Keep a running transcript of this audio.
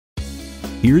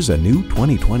Here's a new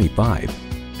 2025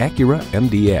 Acura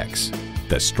MDX.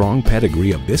 The strong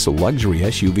pedigree of this luxury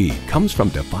SUV comes from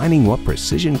defining what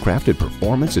precision-crafted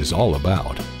performance is all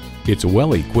about. It's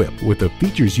well equipped with the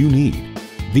features you need: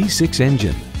 V6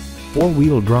 engine,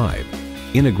 4-wheel drive,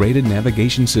 integrated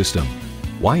navigation system,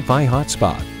 Wi-Fi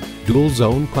hotspot, dual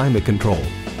zone climate control,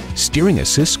 steering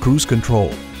assist cruise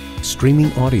control,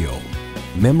 streaming audio,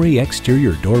 memory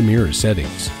exterior door mirror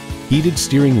settings, heated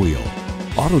steering wheel,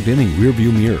 auto-dimming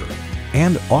rearview mirror,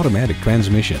 and automatic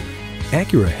transmission.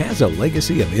 Acura has a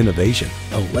legacy of innovation,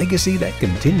 a legacy that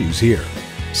continues here.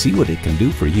 See what it can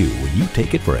do for you when you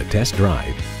take it for a test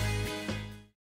drive.